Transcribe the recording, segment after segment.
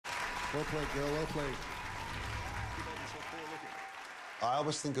Well played, girl, well played. I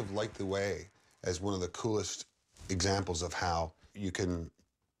always think of Light the Way as one of the coolest examples of how you can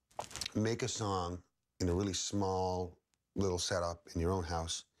make a song in a really small little setup in your own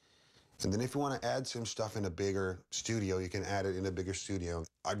house. And then if you want to add some stuff in a bigger studio, you can add it in a bigger studio.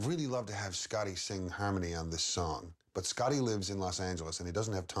 I'd really love to have Scotty sing harmony on this song. But Scotty lives in Los Angeles and he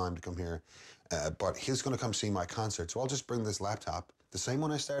doesn't have time to come here. But he's going to come see my concert. So I'll just bring this laptop, the same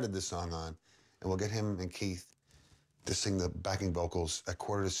one I started this song on, and we'll get him and Keith to sing the backing vocals at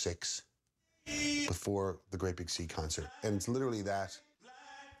 5:45 before the Great Big Sea concert. And it's literally that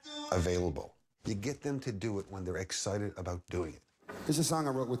available. You get them to do it when they're excited about doing it. Here's a song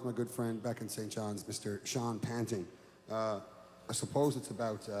I wrote with my good friend back in St. John's, Mr. Sean Panting. I suppose it's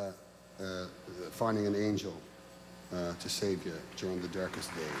about finding an angel to save you during the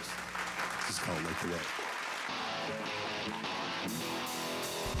darkest days. This is called Light the Way.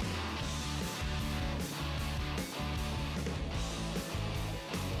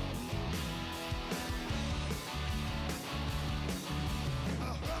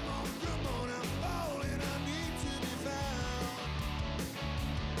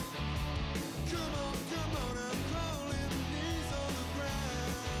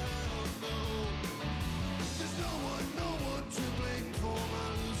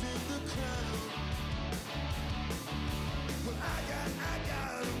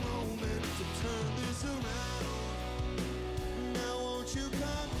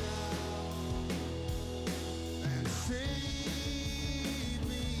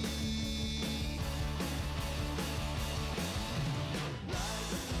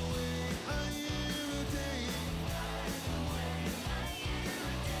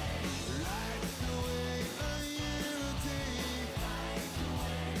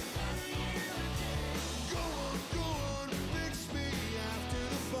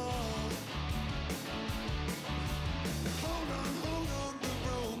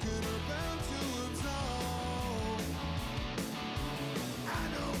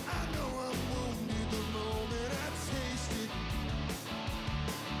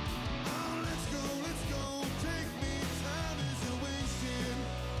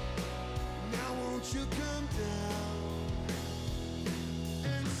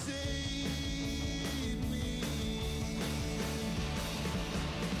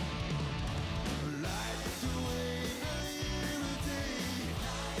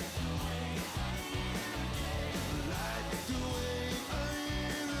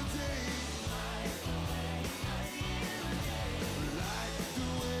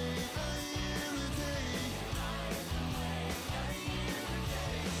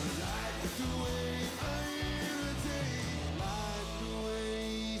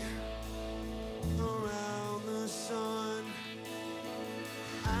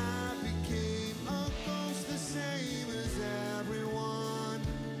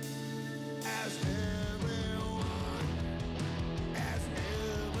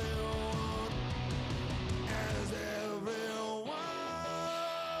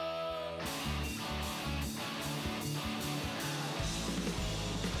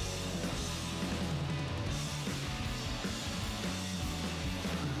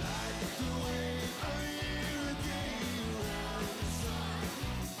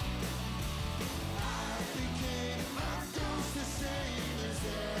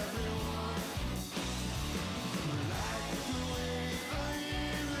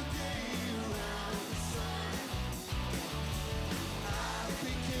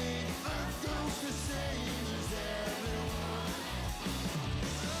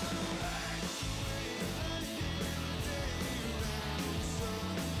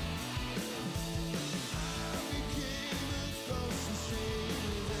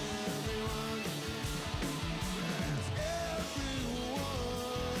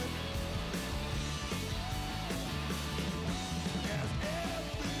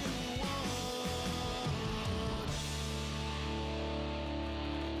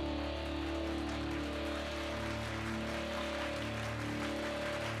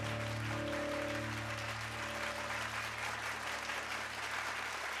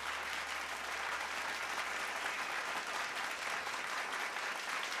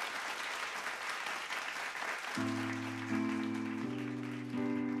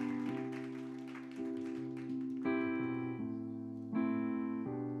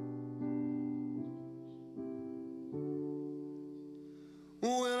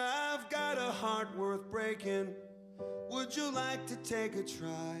 heart worth breaking. Would you like to take a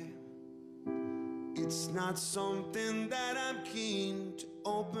try? It's not something that I'm keen to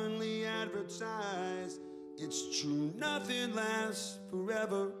openly advertise. It's true, nothing lasts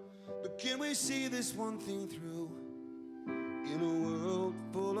forever. But can we see this one thing through? In a world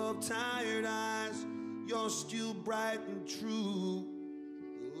full of tired eyes, you're still bright and true.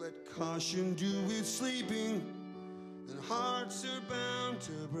 Let caution do its sleeping, and hearts are bound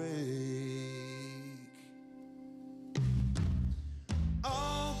to break.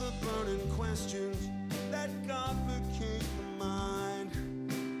 All the burning questions that complicate the mind,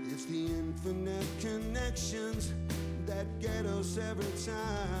 it's the infinite connections that get us every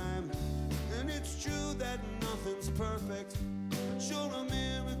time. And it's true that nothing's perfect, but you're a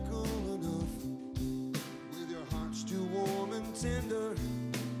miracle enough. With your heart still warm and tender,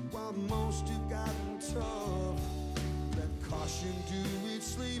 while most have gotten tough. Let caution do its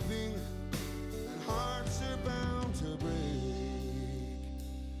sleeping, and hearts are bound to break.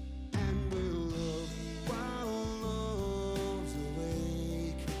 And we'll love while love's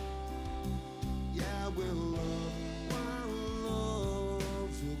awake. Yeah, we'll love while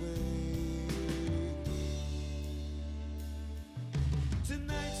love's awake.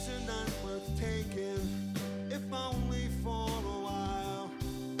 Tonight's a night worth taking, if only for a while.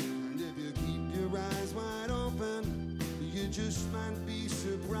 And if you keep your eyes wide open, you just might be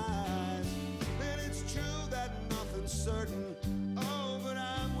surprised. And it's true that nothing's certain, oh, but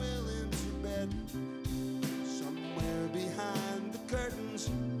I'm willing to bet somewhere behind the curtains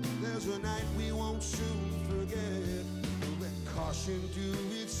there's a night we won't soon forget. Let caution do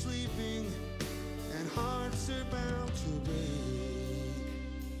its sleeping, and hearts are bound to break.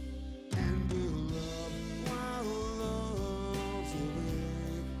 And we'll love while love's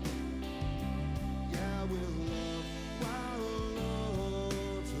awake. Yeah, we'll love while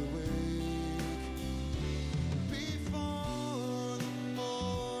love's awake. Before the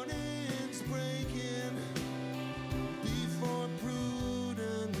morning's breaking, before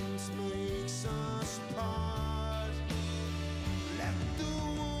prudence makes us part, let the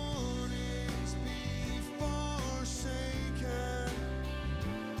warnings be forsaken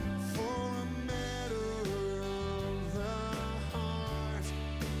for a matter of the heart.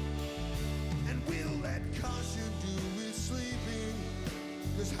 And we'll let caution do its sleeping,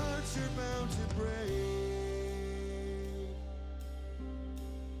 'cause hearts are bound to break.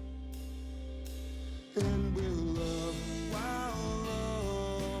 And we'll